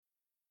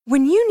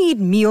When you need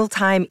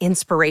mealtime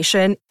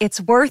inspiration,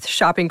 it's worth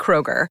shopping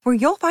Kroger, where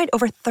you'll find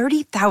over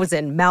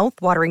 30,000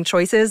 mouth-watering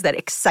choices that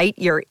excite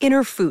your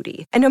inner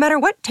foodie. And no matter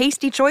what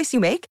tasty choice you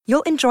make,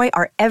 you'll enjoy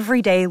our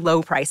everyday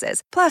low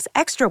prices, plus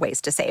extra ways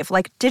to save,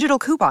 like digital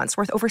coupons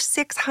worth over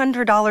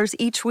 $600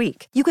 each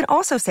week. You can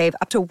also save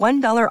up to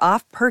 $1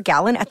 off per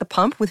gallon at the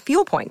pump with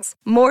fuel points.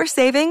 More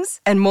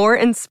savings and more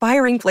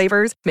inspiring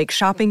flavors make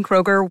shopping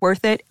Kroger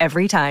worth it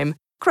every time.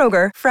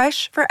 Kroger,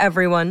 fresh for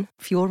everyone.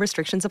 Fuel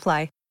restrictions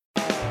apply.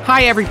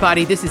 Hi,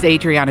 everybody. This is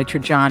Adriana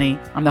Trajani.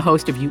 I'm the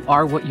host of You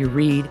Are What You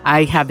Read.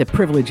 I have the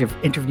privilege of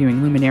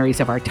interviewing luminaries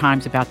of our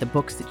times about the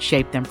books that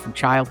shaped them from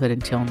childhood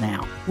until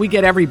now. We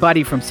get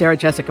everybody from Sarah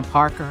Jessica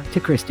Parker to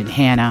Kristen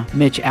Hanna,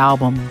 Mitch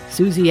Albom,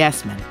 Susie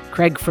Essman,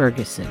 Craig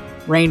Ferguson,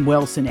 Rainn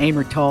Wilson,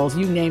 Amor Tolls,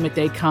 you name it,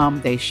 they come,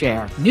 they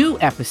share. New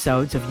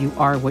episodes of You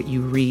Are What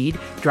You Read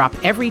drop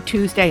every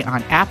Tuesday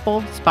on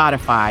Apple,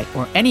 Spotify,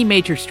 or any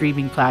major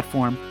streaming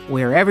platform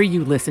wherever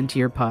you listen to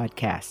your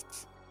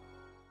podcasts.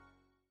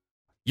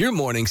 Your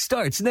morning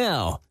starts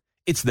now.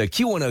 It's the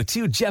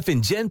Q102 Jeff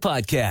and Jen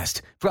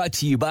podcast brought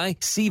to you by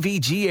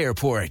CVG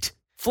Airport.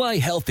 Fly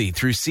healthy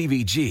through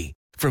CVG.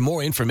 For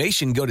more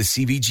information, go to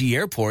CVG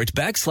Airport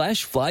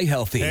 /fly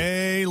healthy.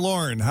 Hey,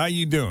 Lauren, how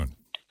you doing?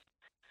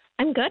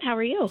 I'm good. How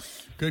are you?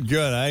 Good.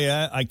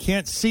 I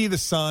can't see the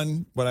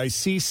sun, but I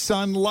see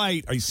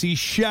sunlight. I see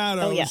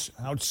shadows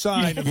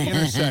outside of the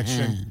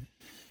intersection.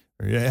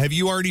 Have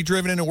you already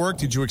driven into work?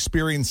 Did you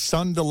experience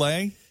sun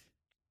delay?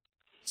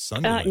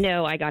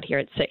 No, I got here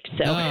at 6.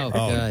 So.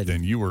 Good.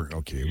 Then you were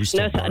okay. It was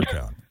still dark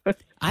out.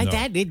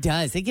 It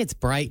does. It gets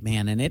bright,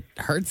 man, and it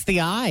hurts the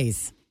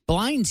eyes,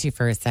 blinds you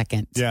for a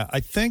second. Yeah, I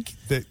think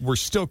that we're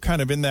still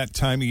kind of in that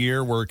time of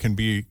year where it can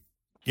be,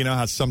 you know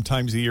how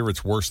sometimes a year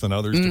it's worse than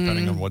others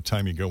depending on what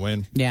time you go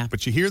in. Yeah.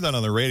 But you hear that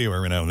on the radio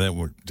every now and then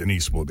where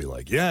Denise will be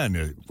like, yeah,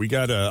 and we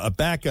got a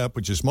backup,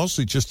 which is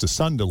mostly just a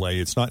sun delay.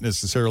 It's not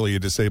necessarily a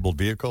disabled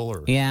vehicle.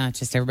 Or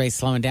just everybody's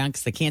slowing down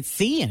because they can't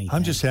see anything.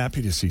 I'm just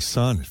happy to see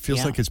sun. It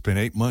feels like it's been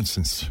 8 months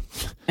since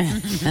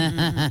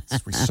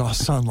we saw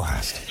sun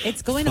last.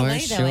 It's going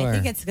away, though. I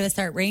think it's going to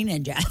start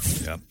raining,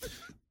 Jeff. Yeah.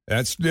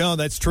 That's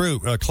true.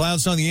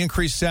 Clouds on the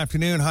increase this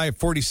afternoon. High at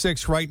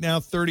 46 right now,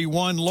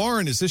 31.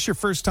 Lauren, is this your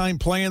first time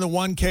playing the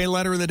 1K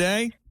letter of the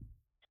day?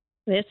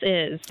 This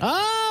is.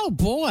 Oh,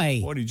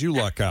 boy. What did you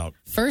luck out?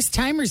 First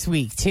Timers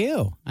Week,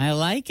 too. I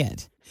like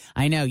it.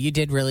 I know you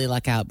did really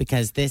luck out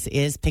because this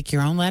is Pick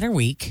Your Own Letter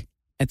Week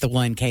at the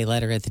 1K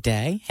letter of the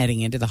day, heading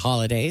into the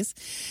holidays.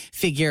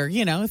 Figure,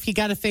 if you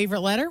got a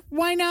favorite letter,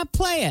 why not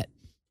play it?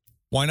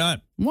 Why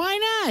not?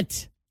 Why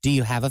not? Do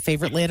you have a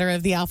favorite letter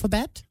of the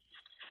alphabet?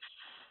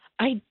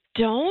 I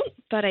don't,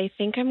 but I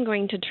think I'm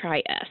going to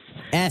try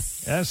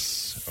S.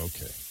 S.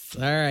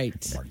 Okay. All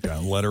right. Mark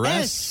down letter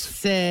S.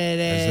 S it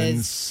is. As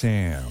in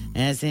Sam.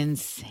 As in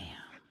Sam.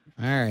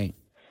 All right.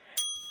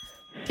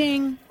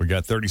 Ding. We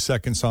got 30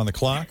 seconds on the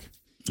clock.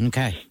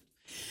 Okay.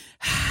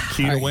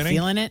 Key to winning?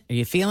 Are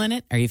you feeling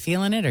it? Are you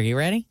feeling it? Are you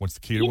ready? What's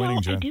the key to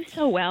winning, Jen? I do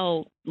so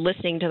well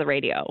listening to the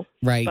radio.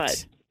 Right.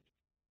 But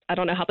I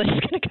don't know how this is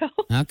going to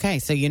go. Okay.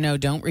 So,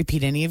 don't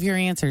repeat any of your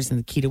answers, and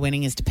the key to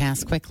winning is to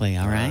pass quickly,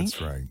 all right?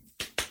 That's right.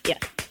 Yes.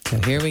 So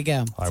here we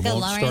go. I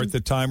won't start the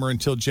timer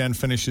until Jen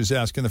finishes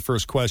asking the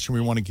first question.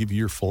 We want to give you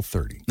your full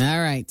 30. All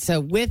right.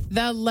 So with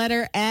the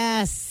letter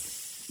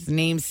S,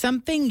 name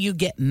something you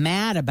get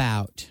mad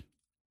about.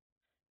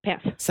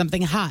 Pass.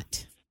 Something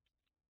hot.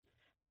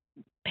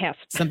 Pass.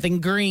 Something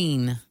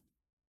green.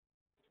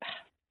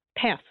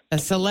 Pass. A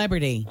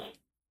celebrity.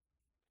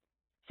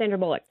 Sandra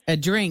Bullock. A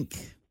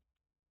drink.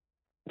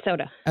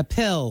 Soda. A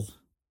pill.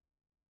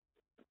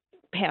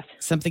 Pass.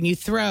 Something you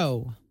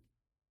throw.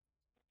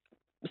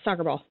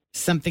 Soccer ball.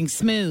 Something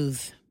smooth.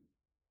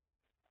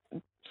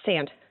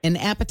 Sand. An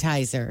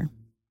appetizer.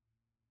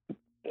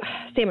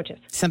 Sandwiches.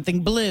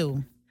 Something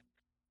blue.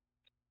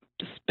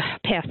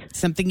 Pass.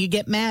 Something you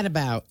get mad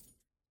about.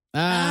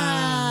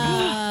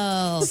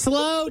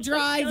 Slow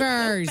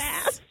drivers.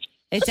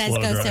 It does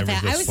go so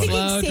fast. I was thinking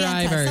Slow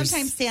Santa. drivers.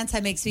 Sometimes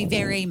Santa makes me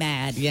very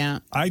mad. Yeah.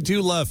 I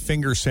do love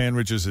finger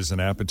sandwiches as an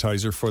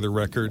appetizer, for the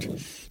record.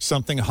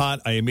 Something hot,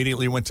 I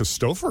immediately went to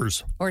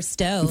Stouffer's. Or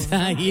stove.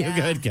 You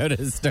could go to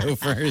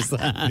Stouffer's.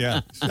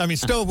 Yeah. I mean,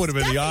 stove would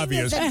have been the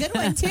obvious. That's a good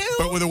one, too.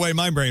 But with the way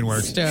my brain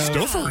works,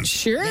 Stouffer's.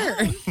 Sure.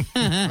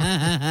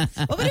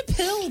 What would a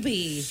pill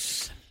be?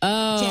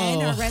 Oh.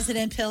 Jen, our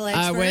resident pill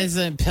expert. A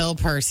resident pill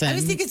person. I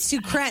was thinking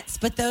Sucrets,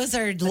 but those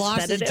are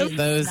lozenges.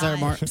 Those are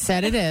more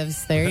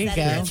sedatives. There you go.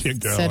 There you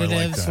go.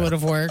 Sedatives would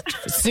have worked.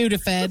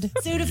 Sudafed.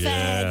 Sudafed,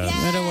 Yeah.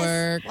 yes. Would have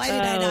worked. Why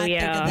did I not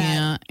think of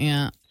that?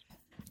 Yeah.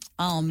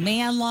 Oh,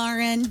 man,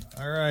 Lauren.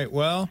 All right.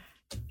 Well,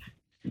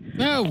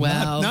 Oh,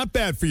 well. not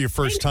bad for your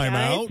first time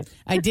out.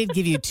 I did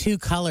give you 2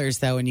 colors,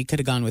 though, and you could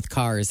have gone with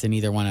cars in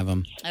either one of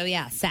them. Oh,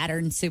 yeah.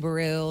 Saturn,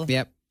 Subaru.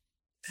 Yep.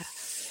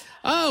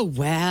 Oh,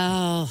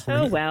 well.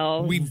 Oh,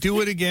 well. We do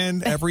it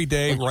again every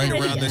day right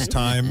around this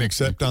time,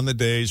 except on the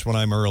days when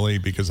I'm early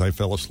because I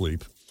fell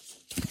asleep.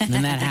 And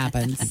then that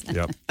happens.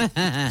 Yep.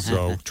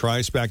 So try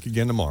us back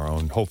again tomorrow,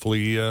 and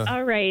hopefully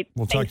All right.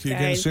 we'll talk Thanks, to you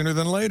again guys. sooner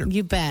than later.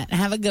 You bet.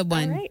 Have a good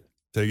one. All right.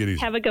 Take it easy.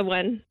 Have a good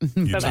one.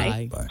 You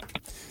Bye-bye. too. Bye.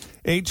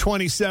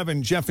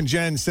 827, Jeff and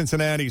Jen,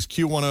 Cincinnati's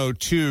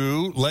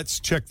Q102. Let's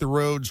check the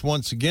roads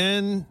once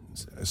again.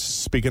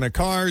 Speaking of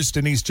cars,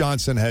 Denise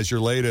Johnson has your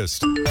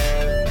latest.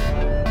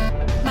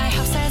 My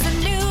house has a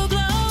new glow.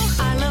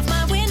 I love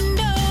my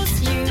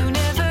windows.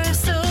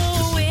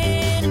 Universal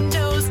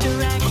Windows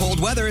Direct. Cold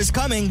weather is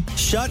coming.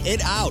 Shut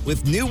it out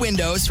with new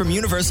windows from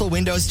Universal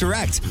Windows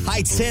Direct. Hi,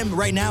 it's Tim.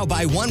 Right now,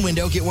 buy one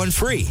window, get one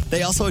free.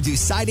 They also do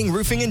siding,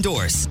 roofing, and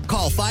doors.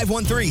 Call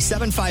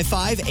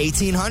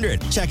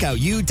 513-755-1800. Check out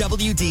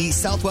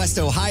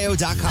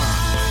uwdsouthwestohio.com.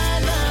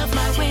 I love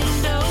my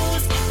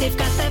windows. They've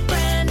got that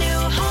brand new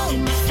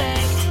home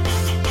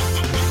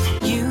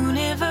effect.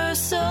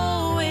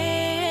 Universal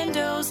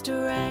Windows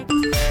Direct.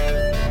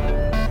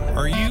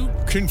 Are you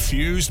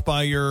confused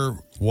by your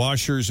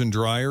washers and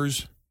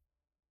dryers?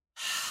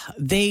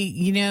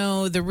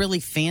 The really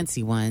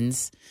fancy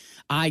ones.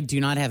 I do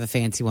not have a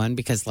fancy one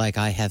because, like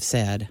I have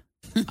said,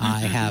 I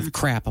have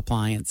crap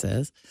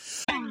appliances.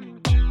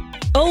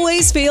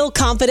 Always feel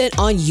confident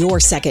on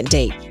your second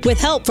date. With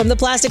help from the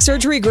Plastic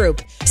Surgery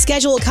Group.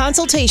 Schedule a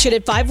consultation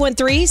at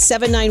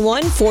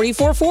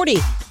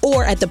 513-791-4440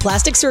 or at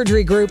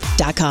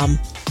theplasticsurgerygroup.com.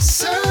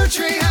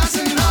 Surgery has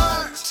an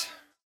art.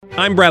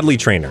 I'm Bradley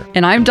Trainer.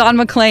 And I'm Don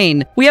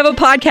McClain. We have a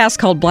podcast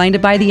called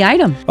Blinded by the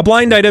Item. A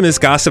blind item is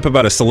gossip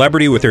about a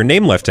celebrity with their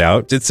name left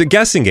out. It's a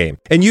guessing game,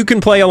 and you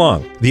can play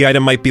along. The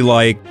item might be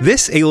like,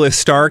 this A-list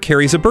star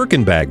carries a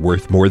Birkin bag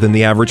worth more than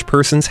the average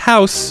person's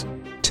house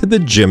to the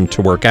gym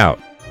to work out.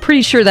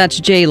 Pretty sure that's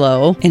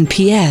J-Lo. And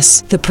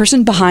P.S. the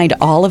person behind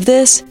all of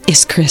this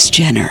is Kris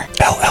Jenner,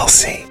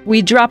 LLC.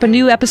 We drop a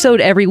new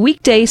episode every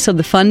weekday so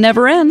the fun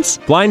never ends.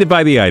 Blinded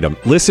by the Item.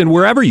 Listen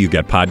wherever you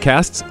get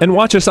podcasts and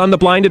watch us on the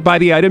Blinded by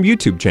the Item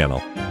YouTube channel.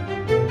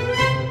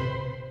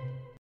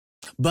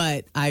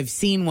 But I've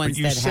seen ones But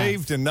you that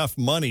saved have. enough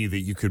money that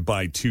you could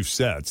buy two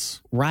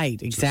sets.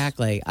 Right,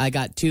 exactly. I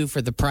got two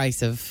for the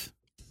price of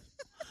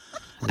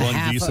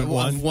One decent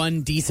one?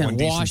 One decent One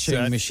decent washing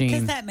set. machine.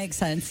 Because that makes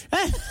sense.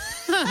 But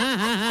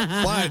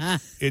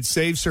it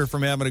saves her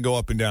from having to go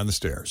up and down the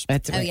stairs.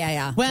 That's Oh, right.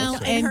 yeah. Well,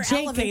 In and her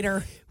Jacob,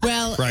 elevator.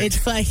 Well, Right.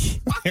 it's like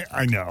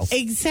I know.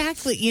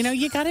 exactly.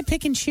 You got to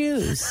pick and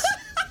choose.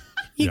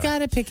 You Yeah. got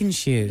to pick and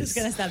choose. Just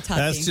going to stop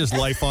talking. That's just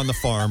life on the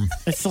farm.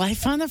 It's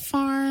life on the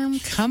farm.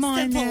 Come on,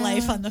 Simple now.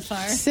 life on the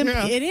farm.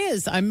 Yeah. It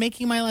is. I'm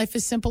making my life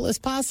as simple as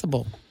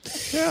possible.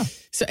 Yeah.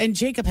 So, and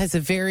Jacob has a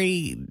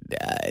very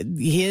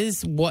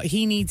what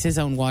he needs his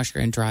own washer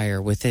and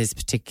dryer with his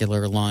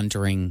particular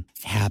laundering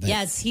habit.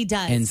 Yes, he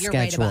does. And You're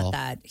schedule. right about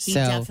that. He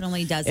So,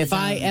 definitely does. If his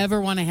I own. ever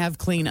want to have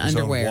clean His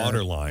underwear, own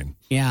water line.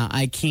 yeah,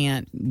 I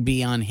can't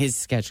be on his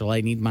schedule.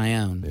 I need my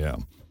own. Yeah.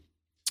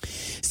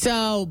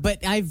 So, but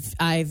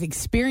I've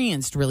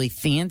experienced really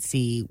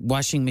fancy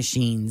washing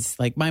machines.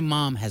 Like my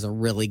mom has a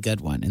really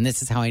good one, and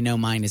this is how I know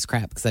mine is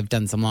crap because I've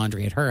done some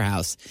laundry at her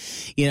house.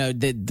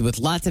 With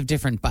lots of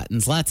different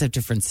buttons, lots of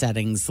different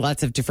settings,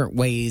 lots of different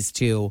ways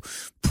to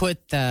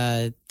put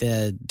the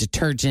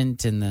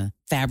detergent and the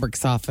fabric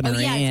softener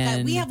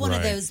in. We have one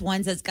of Right. those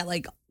ones that's got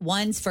like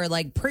ones for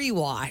like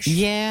pre-wash.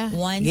 Yeah,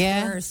 Ones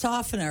yeah. for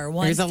softener.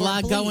 Ones There's a for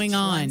lot bleach, going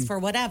on. Ones for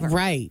whatever.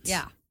 Right.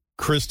 Yeah.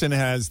 Kristen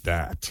has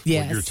that.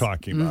 Yes. What you're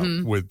talking about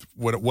Mhm. with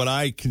what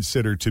I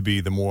consider to be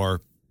the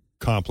more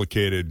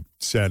complicated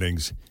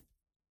settings,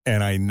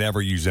 and I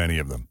never use any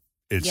of them.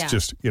 It's Yeah.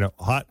 just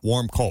hot,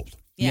 warm, cold.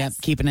 Yes.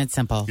 Yep, keeping it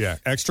simple. Yeah,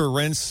 extra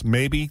rinse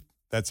maybe.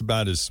 That's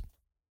about as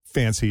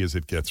fancy as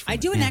it gets. For I me.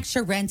 do an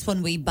extra rinse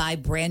when we buy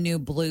brand new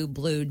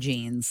blue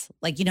jeans.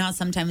 Like, you know how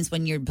sometimes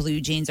when your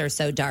blue jeans are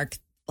so dark,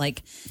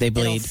 like They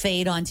it'll bleed.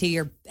 fade onto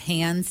your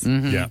hands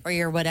Yeah. or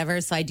your whatever.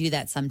 So I do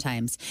that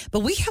sometimes. But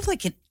we have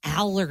like an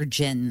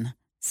allergen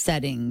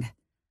setting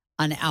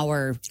on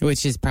our.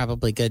 Which is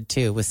probably good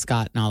too with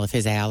Scott and all of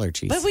his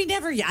allergies. But we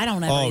never. I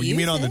don't ever. Oh, you use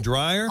mean on the it.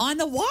 dryer? On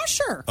the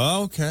washer.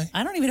 Oh, okay.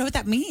 I don't even know what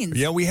that means.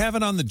 Yeah, we have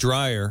it on the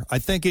dryer. I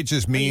think it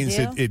just means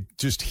do? it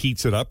just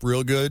heats it up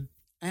real good.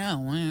 Oh,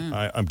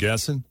 wow. I'm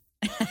guessing.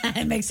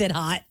 It makes it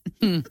hot.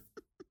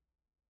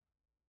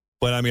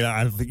 But I mean,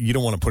 I don't think you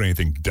don't want to put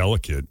anything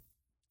delicate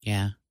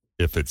yeah.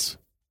 if it's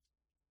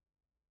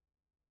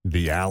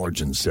the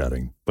allergen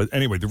setting. But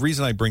anyway, the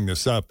reason I bring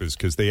this up is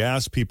because they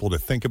ask people to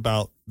think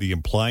about the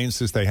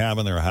appliances they have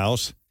in their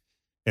house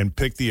and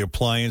pick the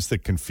appliance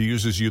that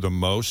confuses you the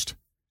most.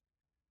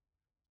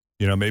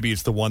 Maybe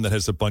it's the one that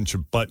has a bunch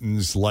of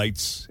buttons,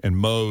 lights, and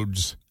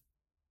modes,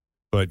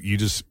 but you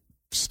just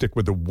stick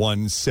with the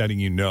one setting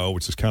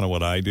which is kind of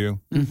what I do.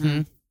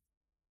 Mm-hmm.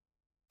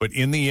 But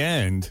in the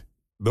end,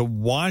 the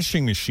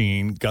washing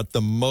machine got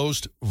the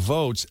most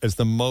votes as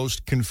the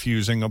most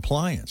confusing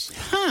appliance.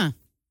 Huh.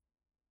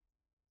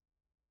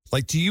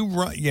 Like, do you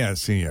run? Yeah,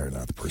 see, you're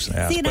not the person to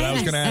ask, See, but and I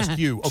was going to ask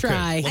you. Okay,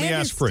 Try. let me I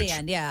ask Fritz.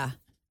 understand, yeah.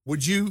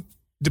 Would you,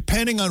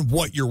 depending on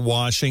what you're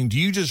washing, do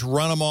you just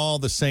run them all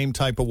the same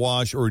type of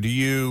wash, or do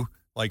you,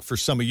 like for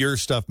some of your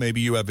stuff,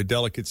 maybe you have a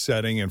delicate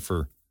setting, and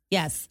for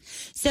Yes.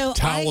 So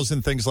Towels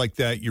and things like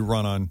that you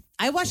run on.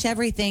 I wash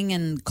everything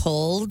in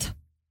cold.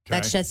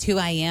 That's just who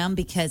I am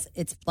because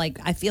it's like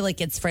I feel like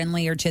it's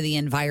friendlier to the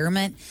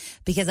environment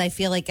because I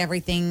feel like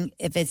everything,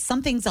 if it's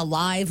something's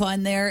alive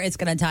on there, it's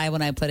going to die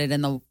when I put it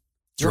in the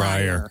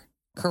dryer.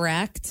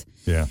 Correct?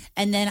 Yeah.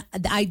 And then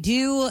I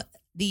do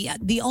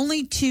the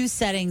only two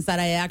settings that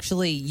I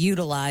actually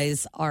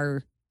utilize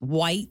are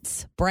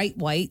whites, bright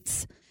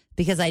whites,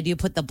 because I do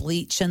put the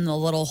bleach in the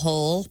little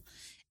hole.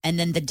 And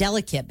then the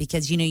delicate,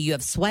 because, you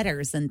have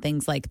sweaters and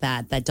things like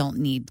that don't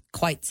need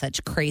quite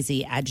such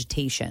crazy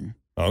agitation.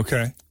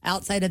 Okay.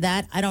 Outside of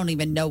that, I don't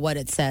even know what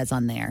it says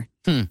on there.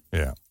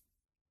 Yeah.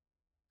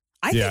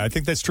 I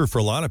think that's true for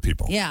a lot of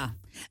people. Yeah.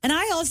 And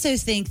I also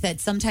think that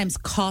sometimes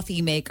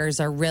coffee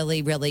makers are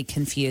really, really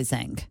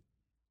confusing.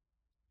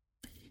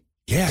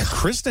 Yeah.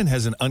 Kristen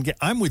has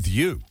I'm with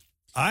you.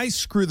 I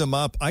screw them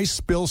up. I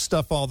spill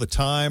stuff all the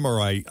time, or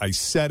I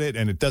set it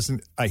and it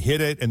doesn't, I hit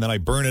it and then I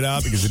burn it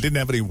out because it didn't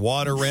have any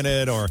water in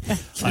it, or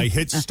I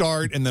hit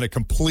start and then it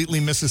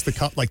completely misses the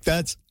cup. Like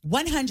that's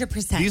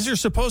 100%. These are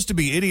supposed to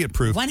be idiot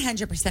proof.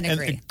 100%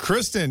 agree. And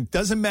Kristen,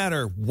 doesn't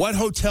matter what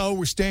hotel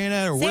we're staying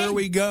at or where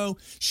we go.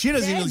 She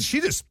doesn't even, she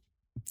just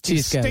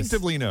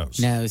instinctively knows.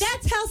 That's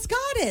how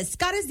Scott is.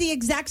 Scott is the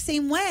exact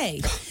same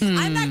way.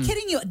 I'm not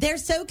kidding you. They're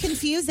so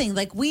confusing.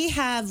 Like we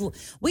have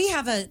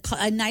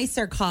a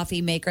nicer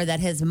coffee maker that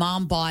his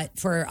mom bought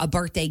for a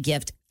birthday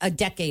gift a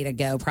decade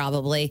ago,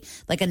 probably,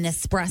 like a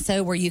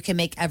Nespresso where you can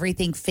make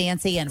everything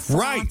fancy and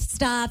froth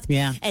stuff.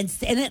 Yeah. And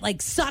it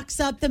like sucks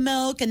up the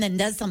milk and then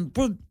does some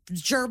gerbil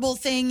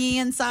thingy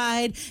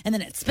inside and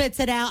then it spits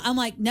it out. I'm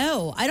like,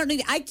 no,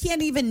 I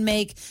can't even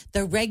make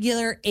the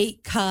regular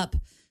 8-cup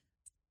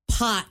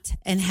pot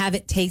and have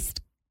it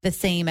taste the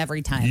same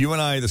every time. You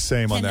and I are the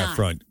same on that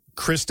front.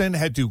 Kristen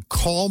had to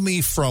call me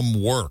from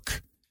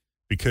work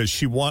because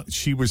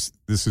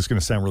this is going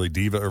to sound really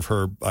diva of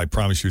her. I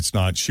promise you it's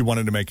not. She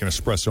wanted to make an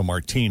espresso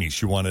martini.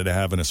 She wanted to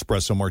have an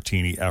espresso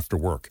martini after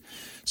work.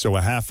 So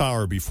a half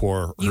hour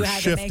before her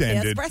shift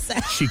ended,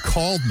 she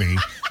called me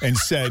and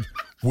said,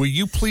 will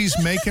you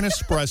please make an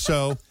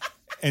espresso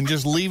and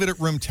just leave it at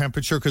room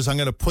temperature because I'm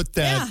going to put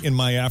that in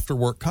my after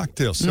work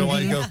cocktail. So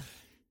I go,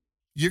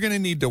 you're going to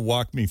need to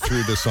walk me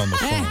through this on the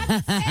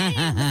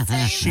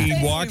phone. She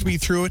walked me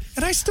through it,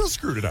 and I still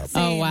screwed it up.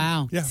 Oh,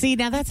 wow. Yeah. See,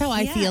 now that's how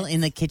I feel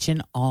in the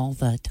kitchen all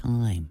the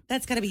time.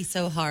 That's got to be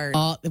so hard.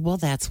 Well,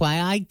 that's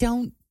why I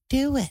don't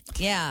do it.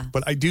 Yeah.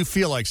 But I do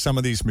feel like some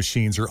of these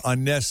machines are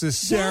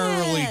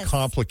unnecessarily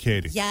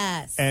complicated.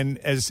 Yes. And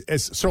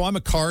so I'm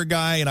a car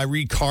guy and I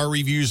read car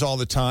reviews all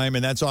the time,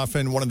 and that's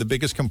often one of the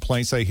biggest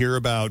complaints I hear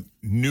about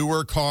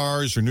newer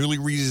cars or newly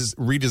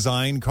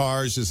redesigned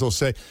cars is they'll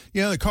say,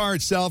 the car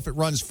itself, it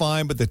runs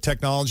fine, but the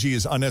technology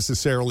is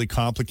unnecessarily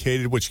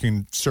complicated, which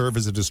can serve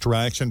as a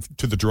distraction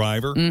to the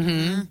driver.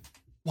 Mm-hmm.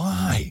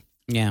 Why?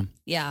 Yeah.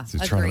 Yeah.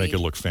 Just trying to make it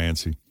look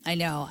fancy. I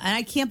know. And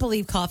I can't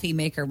believe coffee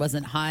maker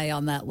wasn't high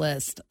on that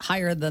list,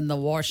 higher than the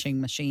washing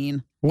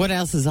machine. What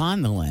else is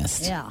on the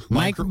list? Yeah.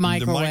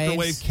 Microwaves. The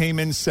microwave came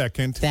in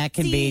second. That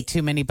can be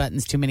too many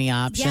buttons, too many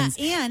options.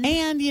 Yeah,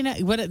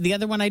 and what the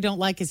other one I don't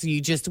like is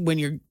you just when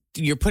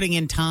you're putting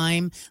in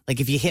time, like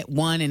if you hit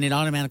 1 and it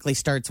automatically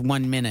starts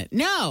 1 minute.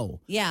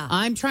 No. Yeah.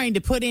 I'm trying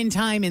to put in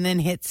time and then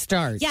hit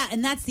start. Yeah,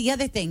 and that's the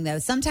other thing though.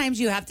 Sometimes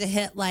you have to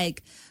hit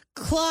like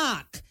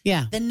clock.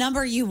 Yeah. The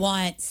number you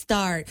want,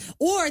 start.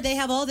 Or they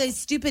have all those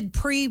stupid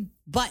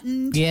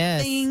pre-buttoned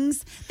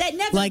things that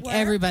never like work.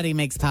 Everybody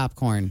makes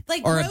popcorn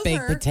like or Grover, a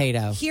baked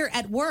potato. Here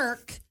at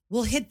work,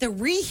 we'll hit the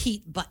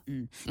reheat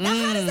button. Now,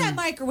 how does that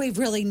microwave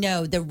really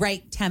know the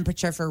right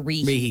temperature for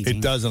reheating?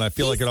 It doesn't. I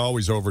feel like it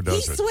always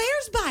overdoes He it.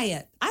 swears by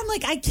it. I'm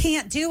like, I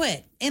can't do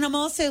it. And I'm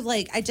also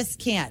like, I just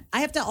can't.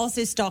 I have to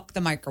also stalk the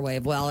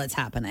microwave while it's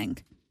happening.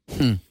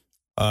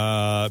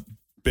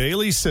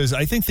 Bailey says,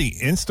 I think the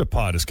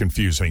Instapot is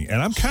confusing,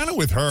 and I'm kind of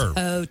with her.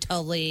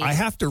 Totally. I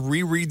have to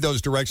reread those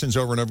directions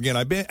over and over again.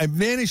 I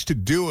managed to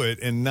do it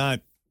and not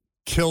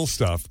kill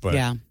stuff, but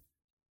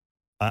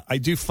I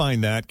do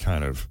find that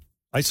kind of,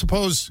 I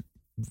suppose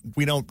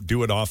we don't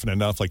do it often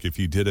enough. Like if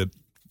you did it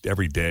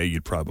every day,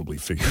 you'd probably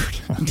figure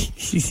it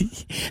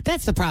out.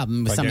 That's the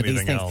problem with Like some of these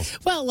anything things. else.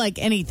 Well, like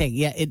anything.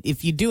 Yeah.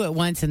 If you do it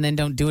once and then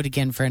don't do it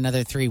again for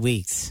another 3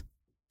 weeks.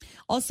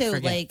 Also,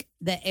 Forget. like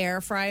the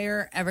air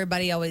fryer,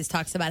 everybody always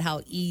talks about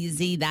how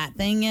easy that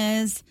thing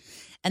is.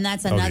 And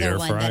that's the another air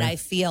one fryer? that I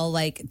feel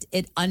like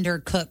it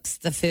undercooks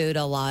the food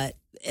a lot.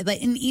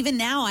 And even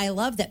now, I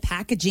love that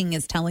packaging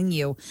is telling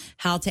you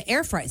how to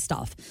air fry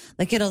stuff.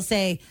 Like it'll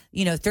say,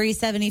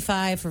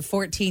 375 for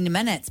 14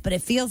 minutes, but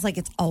it feels like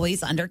it's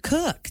always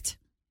undercooked.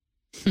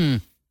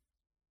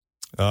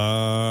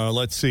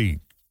 Let's see.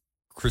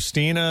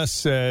 Christina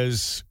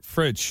says,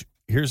 Fritch,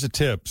 here's a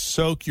tip.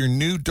 Soak your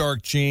new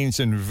dark jeans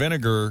in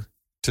vinegar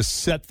to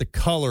set the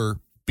color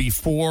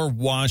before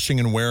washing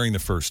and wearing the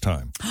first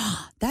time.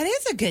 That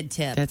is a good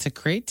tip. That's a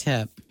great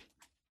tip.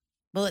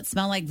 Will it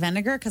smell like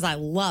vinegar? Because I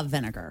love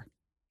vinegar.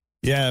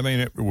 Yeah, I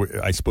mean,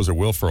 I suppose it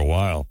will for a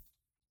while.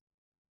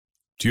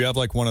 Do you have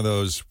like one of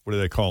those, what do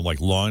they call them,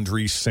 like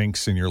laundry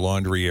sinks in your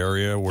laundry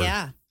area? Where,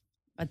 Yeah.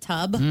 A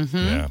tub?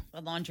 Yeah. A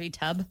laundry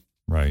tub?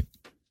 Right.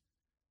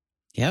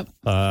 Yep.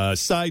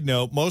 Side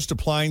note, most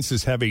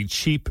appliances have a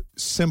cheap,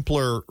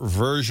 simpler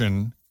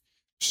version.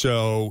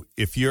 So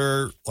if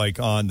you're like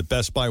on the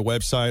Best Buy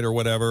website or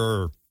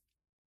whatever, or,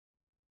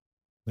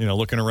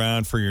 looking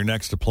around for your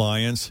next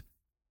appliance,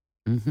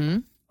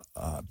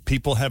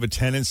 people have a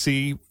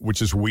tendency,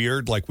 which is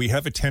weird. Like we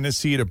have a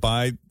tendency to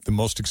buy the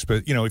most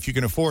expensive, if you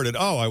can afford it.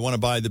 Oh, I want to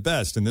buy the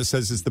best. And this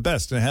says it's the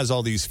best. And it has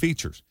all these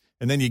features.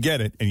 And then you get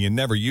it and you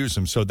never use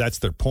them. So that's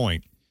their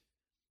point.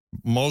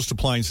 Most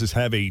appliances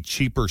have a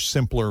cheaper,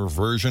 simpler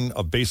version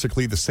of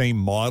basically the same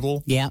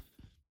model. Yeah.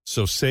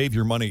 So save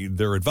your money.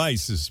 Their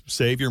advice is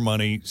save your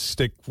money,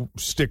 stick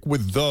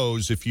with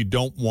those if you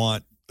don't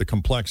want the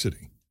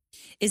complexity.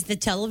 Is the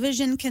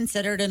television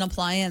considered an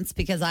appliance?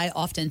 Because I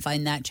often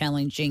find that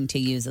challenging to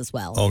use as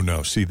well. Oh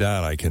no, see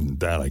that I can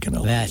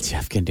help. That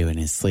Jeff can do in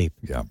his sleep.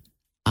 Yeah.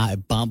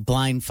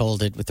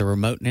 Blindfolded with the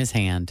remote in his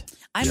hand.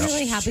 I'm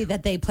really happy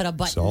that they put a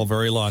button It's all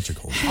very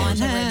logical. on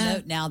the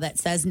remote now that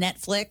says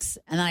Netflix,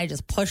 and I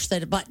just push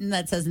the button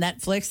that says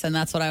Netflix, and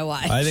that's what I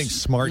watch. I think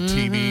smart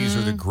TVs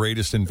are the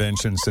greatest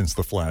invention since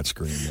the flat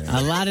screen. Man.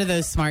 A lot of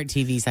those smart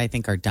TVs, I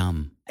think, are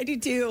dumb. I do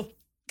too,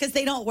 because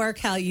they don't work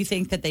how you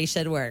think that they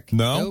should work.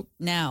 No? Nope.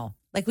 No.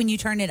 Like when you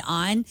turn it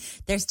on,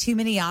 there's too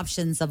many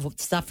options of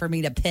stuff for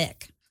me to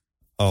pick.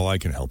 Oh, I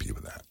can help you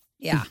with that.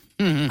 Yeah.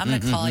 I'm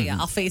going to call you.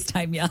 I'll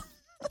FaceTime you.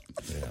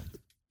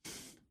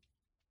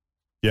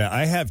 Yeah,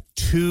 I have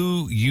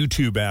 2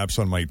 YouTube apps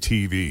on my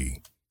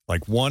TV.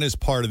 Like one is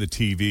part of the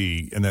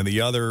TV, and then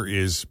the other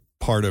is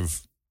part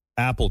of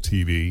Apple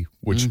TV,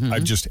 which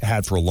I've just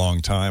had for a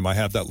long time. I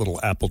have that little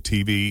Apple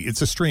TV.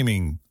 It's a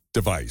streaming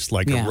device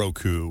like a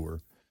Roku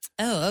or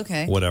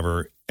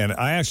whatever. And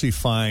I actually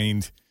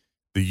find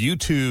the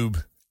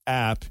YouTube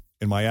app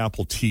in my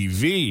Apple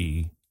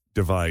TV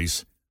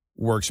device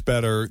works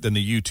better than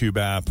the YouTube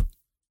app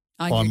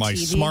on my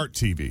TV? smart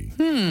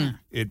TV.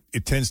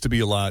 It tends to be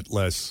a lot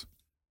less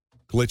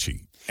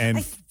glitchy.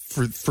 And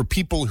for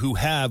people who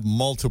have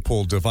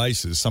multiple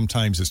devices,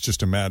 sometimes it's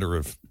just a matter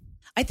of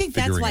I think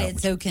that's why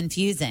it's so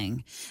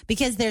confusing,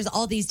 because there's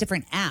all these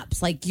different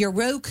apps. Like your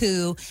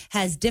Roku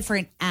has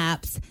different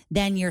apps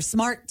than your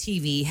smart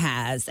TV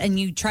has, and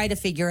you try to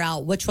figure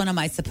out which one am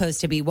I supposed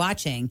to be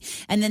watching.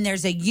 And then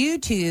there's a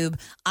YouTube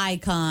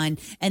icon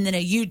and then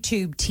a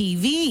YouTube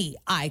TV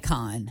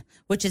icon,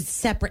 which is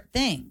separate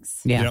things.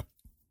 Yeah. Yep.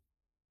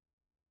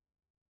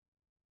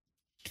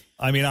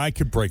 I mean, I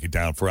could break it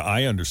down for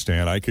I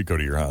understand. I could go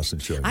to your house and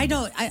show you.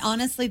 I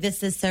honestly,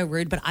 this is so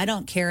rude, but I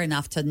don't care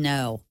enough to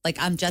know. Like,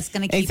 I'm just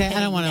going to keep I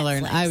don't want to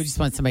learn. I just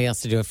want somebody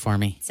else to do it for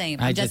me. Same.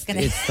 I'm just going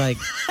to. It's like,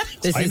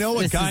 I know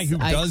a guy who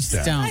does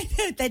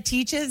that. That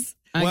teaches.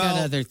 I got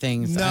other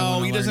things.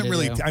 No, he doesn't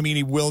really. Do. I mean,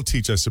 he will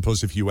teach, I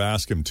suppose, if you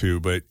ask him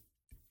to. But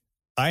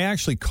I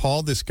actually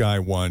called this guy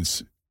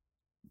once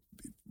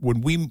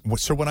when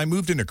I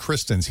moved into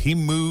Kristen's, he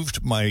moved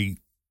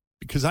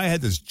because I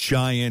had this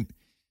giant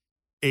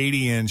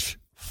 80-inch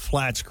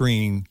flat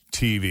screen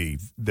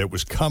TV that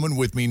was coming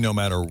with me no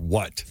matter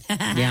what.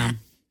 Yeah.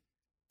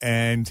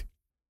 And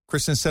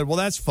Kristen said, well,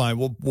 that's fine.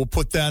 We'll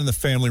put that in the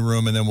family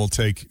room, and then we'll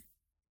take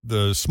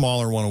the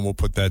smaller one and we'll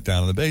put that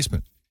down in the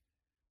basement.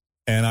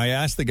 And I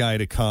asked the guy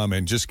to come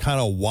and just kind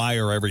of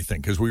wire everything,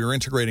 because we were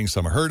integrating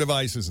some of her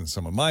devices and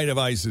some of my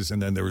devices,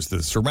 and then there was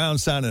the surround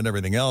sound and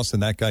everything else.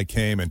 And that guy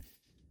came, and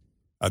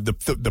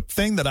the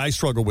thing that I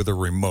struggle with are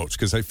remotes,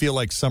 because I feel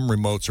like some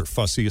remotes are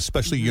fussy,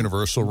 especially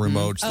universal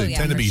remotes. They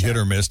tend to be hit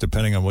or miss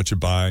depending on what you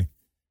buy.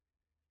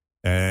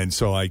 And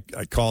so I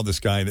called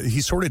this guy, and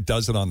he sort of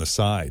does it on the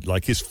side.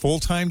 Like his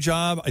full-time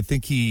job, I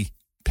think he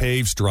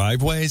paves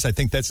driveways. I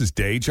think that's his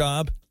day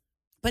job.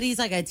 But he's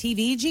like a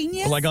TV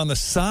genius? Like on the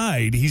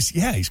side, he's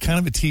kind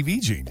of a TV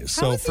genius.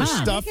 How so is for he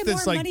stuff making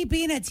that's more like money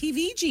being a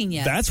TV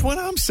genius? That's what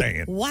I'm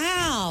saying.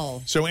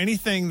 Wow. So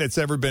anything that's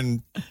ever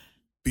been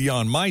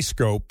beyond my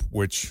scope,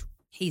 which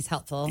he's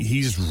helpful.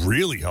 He's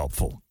really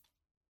helpful.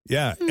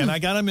 Yeah. And I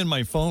got him in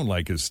my phone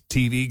like his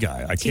TV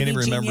guy. I can't even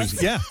remember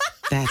his. Yeah.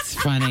 That's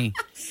funny.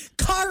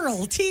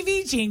 Carl,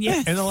 TV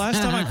genius. And the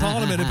last time I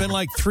called him, it had been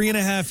like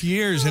 3.5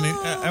 years. And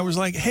I was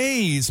like,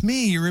 hey, it's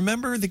me. You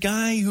remember the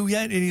guy who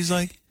had, and he's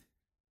like,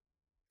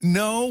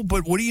 no,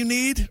 but what do you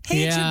need?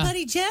 Hey, it's your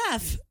buddy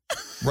Jeff.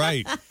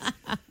 Right.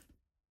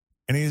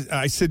 And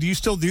I said, do you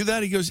still do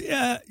that? He goes,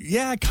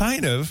 yeah,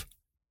 kind of.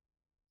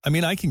 I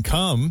mean, I can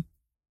come.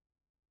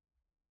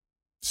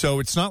 So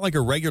it's not like a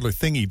regular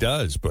thing he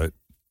does, but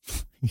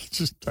he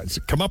just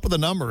come up with a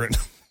number and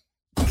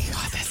God,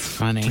 that's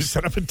funny. He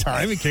set up a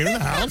time and came to the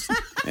house.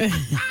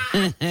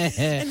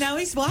 And now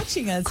he's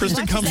watching us.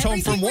 Kristen comes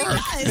home from work.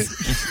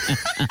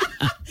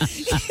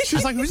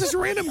 She's like, who's this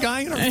random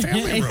guy in our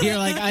family room? You're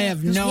like, I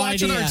have no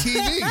watching idea. Our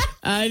TV.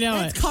 I know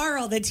That's it.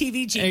 Carl, the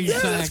TV genius.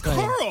 Exactly. Yeah, that's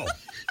Carl.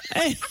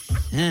 I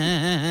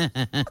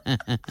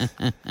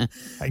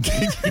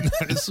kid you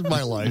not, this is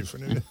my life.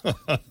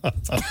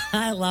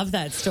 I love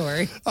that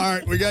story. All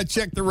right, we got to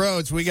check the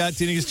roads. We got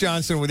Denise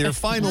Johnson with your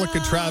final look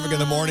at traffic in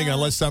the morning,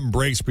 unless something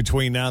breaks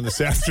between now and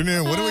this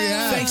afternoon. What do we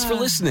have? Thanks for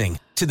listening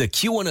to the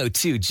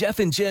Q102 Jeff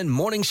and Jen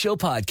Morning Show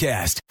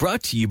podcast,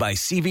 brought to you by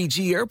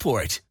CVG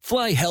Airport.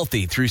 Fly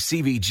healthy through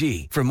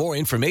CVG. For more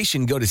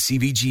information, go to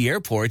CVG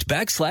Airport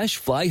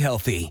 /fly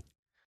healthy.